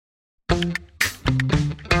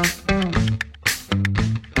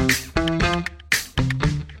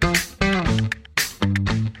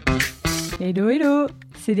Hello, hello!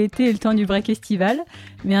 C'est l'été et le temps du break estival,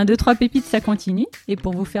 mais 1, 2, 3 pépites, ça continue. Et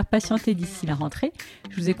pour vous faire patienter d'ici la rentrée,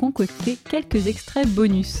 je vous ai concocté quelques extraits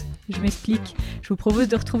bonus. Je m'explique. Je vous propose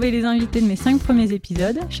de retrouver les invités de mes 5 premiers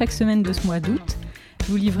épisodes, chaque semaine de ce mois d'août. Je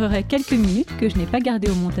vous livrerai quelques minutes que je n'ai pas gardées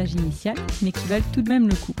au montage initial, mais qui valent tout de même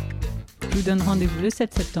le coup. Je vous donne rendez-vous le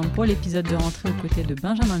 7 septembre pour l'épisode de rentrée aux côtés de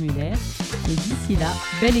Benjamin Muller. Et d'ici là,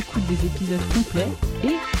 belle écoute des épisodes complets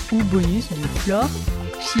et ou bonus de Flore,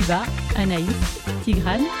 Shiva, Anaïs,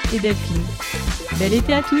 Tigrane et Delphine. Bel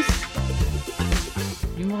été à tous!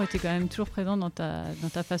 L'humour était quand même toujours présent dans ta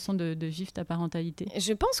façon de vivre ta parentalité.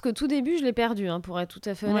 Je pense qu'au tout début, je l'ai perdu, pour être tout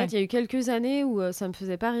à fait honnête. Ouais. Il y a eu quelques années où ça me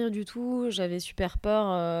faisait pas rire du tout. J'avais super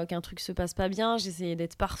peur qu'un truc se passe pas bien. J'essayais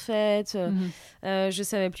d'être parfaite. Je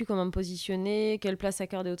savais plus comment me positionner, quelle place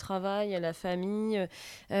accorder au travail, à la famille.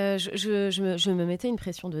 Je me mettais une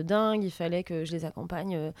pression de dingue. Il fallait que je les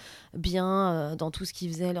accompagne bien dans tout ce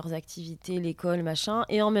qu'ils faisaient, leurs activités, l'école, machin.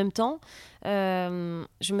 Et en même temps, plus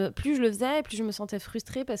je le faisais, plus je me sentais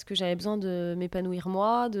frustrée parce que j'avais besoin de m'épanouir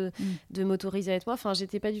moi, de m'autoriser à être moi. Enfin,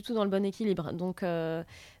 j'étais pas du tout dans le bon équilibre. Donc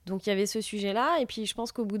il y avait ce sujet-là. Et puis, je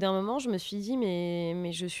pense qu'au bout d'un moment, je me suis dit,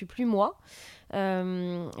 mais je suis plus moi.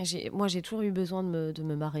 Moi, j'ai toujours eu besoin de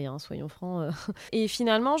me marrer, soyons francs. Et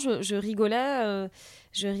finalement, je rigolais.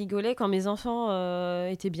 Je rigolais quand mes enfants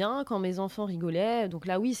étaient bien, quand mes enfants rigolaient. Donc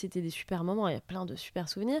là, oui, c'était des super moments. Il y a plein de super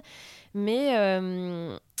souvenirs. Mais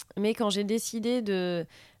quand j'ai décidé de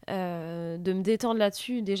me détendre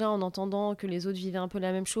là-dessus, déjà en entendant que les autres vivaient un peu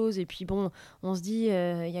la même chose, et puis bon, on se dit,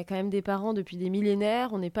 il y a quand même des parents depuis des millénaires,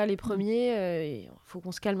 on n'est pas les premiers, il faut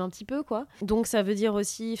qu'on se calme un petit peu, quoi. Donc ça veut dire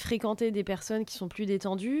aussi fréquenter des personnes qui sont plus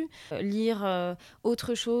détendues, lire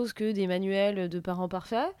autre chose que des manuels de parents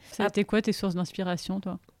parfaits. C'était quoi tes sources d'inspiration,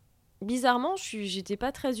 toi ? Bizarrement, j'étais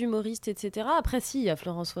pas très humoriste, etc. Après, si, il y a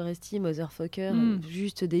Florence Foresti, Motherfucker,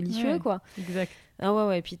 juste délicieux, quoi. Exact. Ah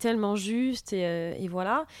ouais, et puis tellement juste, et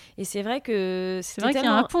voilà. Et c'est vrai que c'est vrai qu'il y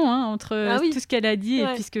a un pont entre tout ce qu'elle a dit et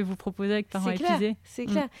puis ce que vous proposez avec Parents épuisés. C'est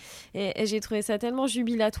clair. Et j'ai trouvé ça tellement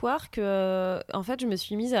jubilatoire que, en fait, je me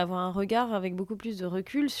suis mise à avoir un regard avec beaucoup plus de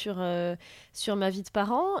recul sur ma vie de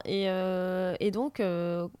parent. Et donc,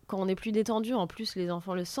 quand on est plus détendu, en plus, les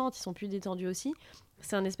enfants le sentent, ils sont plus détendus aussi.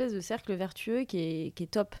 C'est un espèce de cercle vertueux qui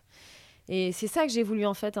est top. Et c'est ça que j'ai voulu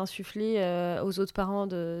en fait insuffler aux autres parents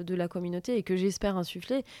de la communauté et que j'espère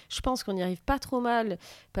insuffler. Je pense qu'on n'y arrive pas trop mal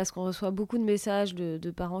parce qu'on reçoit beaucoup de messages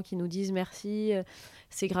de parents qui nous disent merci,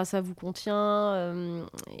 c'est grâce à vous qu'on tient.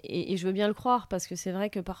 Et je veux bien le croire parce que c'est vrai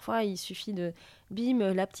que parfois il suffit de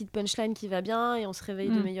bim, la petite punchline qui va bien et on se réveille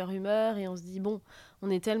de meilleure humeur et on se dit bon, on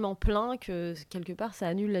est tellement plein que quelque part ça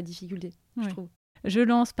annule la difficulté, je trouve. Je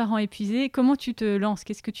lance Parents épuisés. Comment tu te lances ?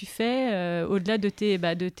 Qu'est-ce que tu fais au-delà de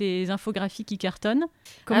tes infographies qui cartonnent ?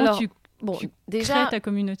 Comment tu crées ta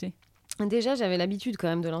communauté ? Déjà, j'avais l'habitude quand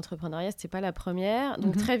même de l'entrepreneuriat, c'était pas la première.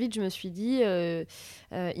 Donc très vite, je me suis dit,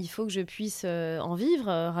 il faut que je puisse en vivre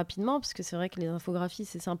rapidement, parce que c'est vrai que les infographies,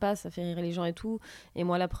 c'est sympa, ça fait rire les gens et tout. Et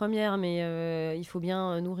moi, la première, mais il faut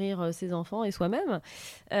bien nourrir ses enfants et soi-même.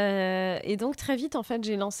 Et donc très vite, en fait,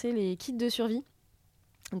 j'ai lancé les kits de survie.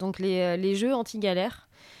 Donc les jeux anti-galère.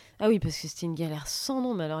 Ah oui, parce que c'était une galère sans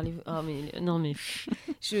nom. Mais alors,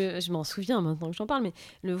 je m'en souviens maintenant que j'en parle, mais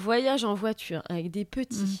le voyage en voiture avec des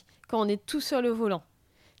petits, quand on est tout seul au volant,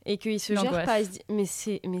 et qu'ils se gèrent pas, ils se disent,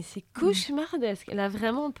 mais c'est cauchemardesque. Là,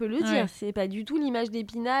 vraiment, on peut le dire. C'est pas du tout l'image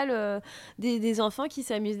d'Épinal des enfants qui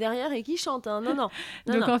s'amusent derrière et qui chantent. Non.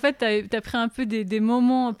 Donc, en fait, t'as pris un peu des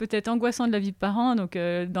moments peut-être angoissants de la vie de parent, donc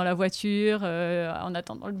dans la voiture, en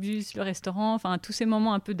attendant le bus, le restaurant, enfin, tous ces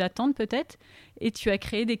moments un peu d'attente peut-être, et tu as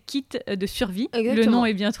créé des kits de survie. Exactement. Le nom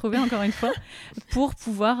est bien trouvé, encore une fois, pour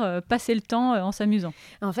pouvoir passer le temps en s'amusant.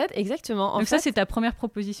 En fait, exactement. Donc ça, c'est ta première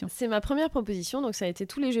proposition. C'est ma première proposition, donc ça a été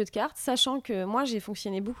tous les jeux de cartes, sachant que moi, j'ai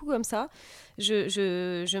fonctionné beaucoup comme ça.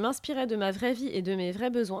 Je m'inspirais de ma vraie vie et de mes vrais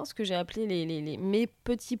besoins, ce que j'ai appelé mes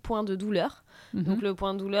petits points de douleur. Donc le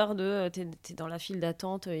point de douleur de t'es dans la file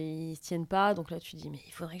d'attente, ils se tiennent pas, donc là tu dis mais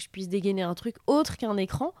il faudrait que je puisse dégainer un truc autre qu'un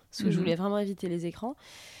écran, parce que je voulais vraiment éviter les écrans.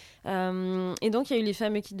 Et donc il y a eu les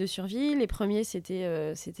fameux kits de survie. Les premiers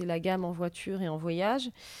c'était la gamme en voiture et en voyage,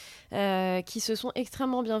 qui se sont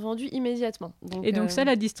extrêmement bien vendus immédiatement. Donc ça,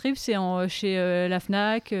 la distrib, c'est chez la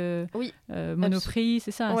Fnac, Monoprix,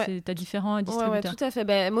 c'est ça, t'as différents distributeurs. Ouais, tout à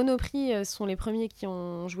fait. Monoprix sont les premiers qui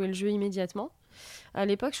ont joué le jeu immédiatement. À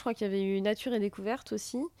l'époque, je crois qu'il y avait eu Nature et Découverte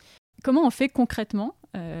aussi. Comment on fait concrètement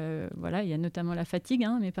voilà, il y a notamment la fatigue,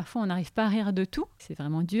 hein, mais parfois on n'arrive pas à rire de tout. C'est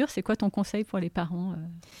vraiment dur. C'est quoi ton conseil pour les parents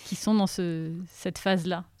qui sont dans cette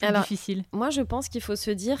phase-là difficile? Moi, je pense qu'il faut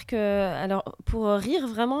se dire que, alors, pour rire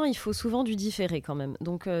vraiment, il faut souvent du différé quand même.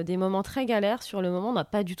 Donc, des moments très galères, sur le moment, on n'a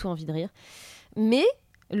pas du tout envie de rire. Mais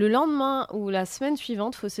le lendemain ou la semaine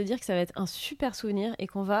suivante, il faut se dire que ça va être un super souvenir et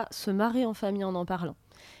qu'on va se marrer en famille en parlant.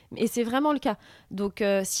 Et c'est vraiment le cas. Donc,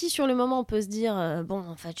 si sur le moment, on peut se dire bon,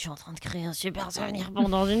 en fait, je suis en train de créer un super souvenir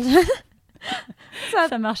pendant une...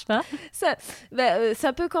 ça marche pas.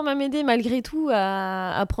 Ça peut quand même aider malgré tout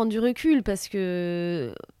à prendre du recul parce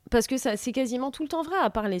que c'est quasiment tout le temps vrai, à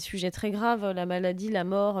part les sujets très graves, la maladie, la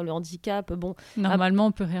mort, le handicap. Bon, normalement,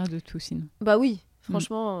 on peut rire de tout sinon. Bah oui.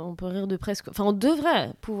 Franchement, on peut rire de presque... Enfin, on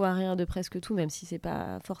devrait pouvoir rire de presque tout, même si c'est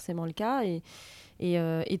pas forcément le cas.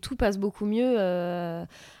 Et tout passe beaucoup mieux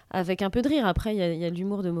avec un peu de rire. Après, il y a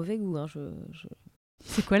l'humour de mauvais goût. Hein,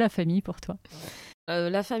 C'est quoi la famille pour toi?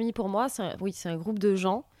 La famille, pour moi, c'est un groupe de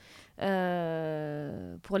gens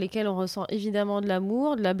pour lesquels on ressent évidemment de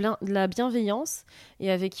l'amour, de la bienveillance,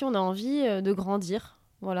 et avec qui on a envie de grandir.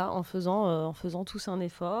 Voilà, en faisant tous un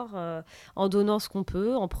effort, en donnant ce qu'on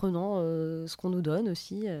peut, en prenant ce qu'on nous donne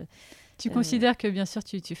aussi. Tu considères que, bien sûr,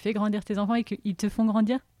 tu fais grandir tes enfants et qu'ils te font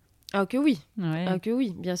grandir? Ah que oui, ouais. Ah que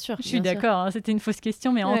oui, bien sûr. Je suis d'accord, hein, c'était une fausse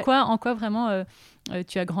question, mais en quoi vraiment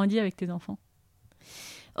tu as grandi avec tes enfants?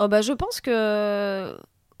 Je pense que...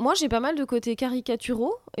 Moi, j'ai pas mal de côtés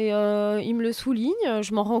caricaturaux, et ils me le soulignent,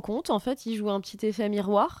 je m'en rends compte. En fait, ils jouent un petit effet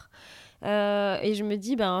miroir. Et je me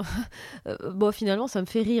dis finalement ça me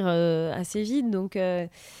fait rire assez vite, donc et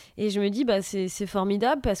je me dis c'est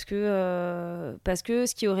formidable parce que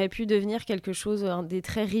ce qui aurait pu devenir quelque chose des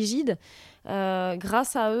très rigides,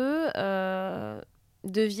 grâce à eux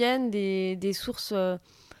deviennent des sources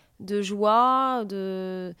de joie,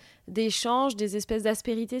 d'échanges, des espèces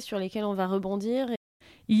d'aspérités sur lesquelles on va rebondir.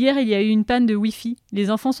 Hier, il y a eu une panne de Wi-Fi.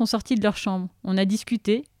 Les enfants sont sortis de leur chambre. On a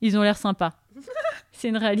discuté. Ils ont l'air sympas. C'est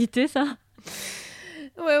une réalité, ça?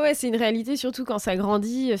 Ouais, c'est une réalité, surtout quand ça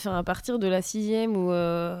grandit, à partir de la 6e, où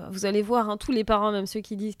vous allez voir, hein, tous les parents, même ceux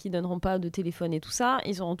qui disent qu'ils donneront pas de téléphone et tout ça,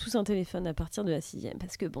 ils auront tous un téléphone à partir de la 6e,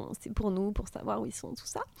 parce que bon, c'est pour nous, pour savoir où ils sont, tout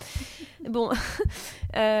ça. Bon,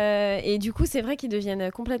 et du coup, c'est vrai qu'ils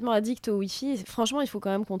deviennent complètement addicts au Wi-Fi. Franchement, il faut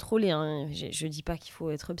quand même contrôler, hein. Je dis pas qu'il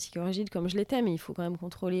faut être psychorigide comme je l'étais, mais il faut quand même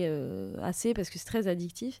contrôler assez, parce que c'est très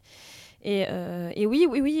addictif. Et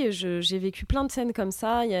oui, j'ai vécu plein de scènes comme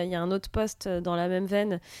ça. Il y a un autre post dans la même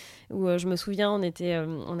veine où je me souviens,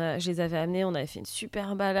 je les avais amenés, on avait fait une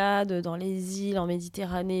super balade dans les îles, en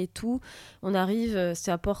Méditerranée et tout. On arrive,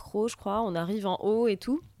 c'est à Port-Cros, je crois, on arrive en haut et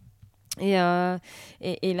tout. Et là,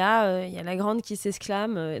 il y a la grande qui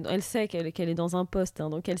s'exclame, elle sait qu'elle est dans un poste, hein,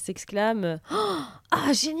 donc elle s'exclame « Oh,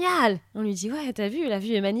 ah, génial !» On lui dit « Ouais, t'as vu, la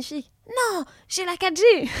vue est magnifique. »« Non, j'ai la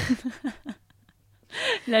 4G !»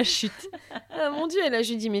 La chute. Ah, mon Dieu, et là,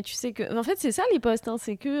 je lui dis, mais tu sais que... En fait, c'est ça, les postes, hein,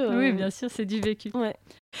 c'est que... Oui, bien sûr, c'est du vécu. Ouais.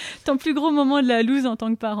 Ton plus gros moment de la loose en tant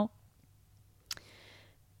que parent?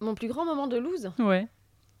 Mon plus grand moment de loose? Ouais.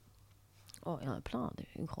 Oh, il y en a plein,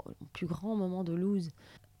 mon plus grand moment de loose.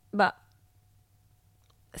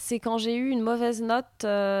 C'est quand j'ai eu une mauvaise note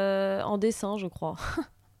en dessin, je crois.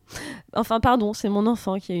 Enfin, pardon, c'est mon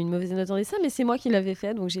enfant qui a eu une mauvaise note en dessin, mais c'est moi qui l'avais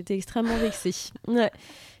fait, donc j'étais extrêmement vexée. Ouais.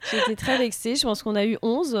 J'étais très vexée, je pense qu'on a eu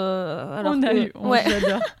 11. On a eu 11,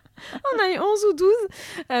 j'adore. On a eu 11 ou 12,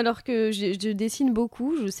 alors que je dessine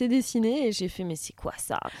beaucoup, je sais dessiner, et j'ai fait, mais c'est quoi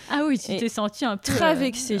ça? Ah oui, tu t'es sentie un peu... Très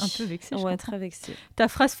vexée. Un peu vexée, ouais, très vexée. Ta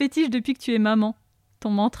phrase fétiche depuis que tu es maman, ton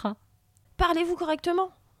mantra? Parlez-vous correctement?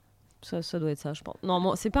 Ça doit être ça, je pense.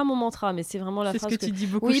 Non, c'est pas mon mantra, mais c'est vraiment la phrase que tu dis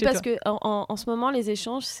beaucoup oui, chez parce toi. que en ce moment, les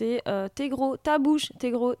échanges, c'est t'es gros, ta bouche, t'es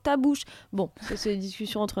gros, ta bouche. Bon, ça, c'est des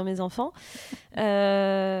discussions entre mes enfants.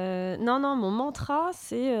 Non, mon mantra,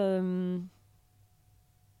 c'est... je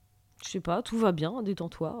sais pas, tout va bien,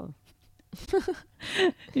 détends-toi.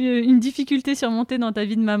 Une difficulté surmontée dans ta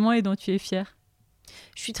vie de maman et dont tu es fière?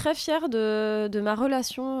 Je suis très fière de ma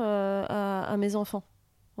relation à mes enfants.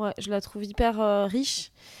 Ouais, je la trouve hyper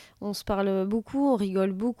riche. On se parle beaucoup, on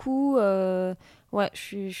rigole beaucoup. Ouais,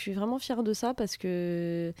 je suis vraiment fière de ça parce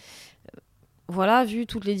que, voilà, vu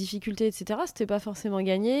toutes les difficultés, etc., c'était pas forcément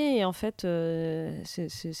gagné. Et en fait,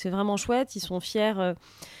 c'est vraiment chouette. Ils sont fiers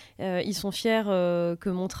que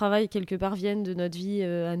mon travail, quelque part, vienne de notre vie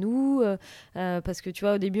à nous. Parce que, tu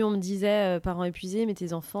vois, au début, on me disait, parents épuisés, mais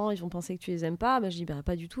tes enfants, ils vont penser que tu les aimes pas. Je dis,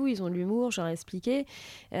 pas du tout, ils ont de l'humour, j'aurais expliqué.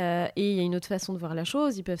 Et il y a une autre façon de voir la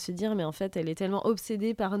chose. Ils peuvent se dire, mais en fait, elle est tellement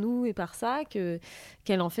obsédée par nous et par ça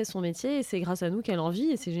qu'elle en fait son métier. Et c'est grâce à nous qu'elle en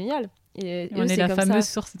vit, et c'est génial. Et on est la fameuse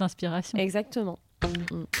source d'inspiration. Exactement.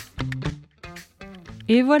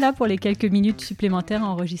 Et voilà pour les quelques minutes supplémentaires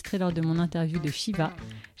enregistrées lors de mon interview de Shiva.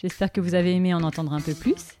 J'espère que vous avez aimé en entendre un peu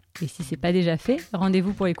plus. Et si ce n'est pas déjà fait,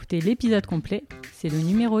 rendez-vous pour écouter l'épisode complet. C'est le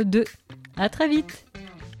numéro 2. À très vite!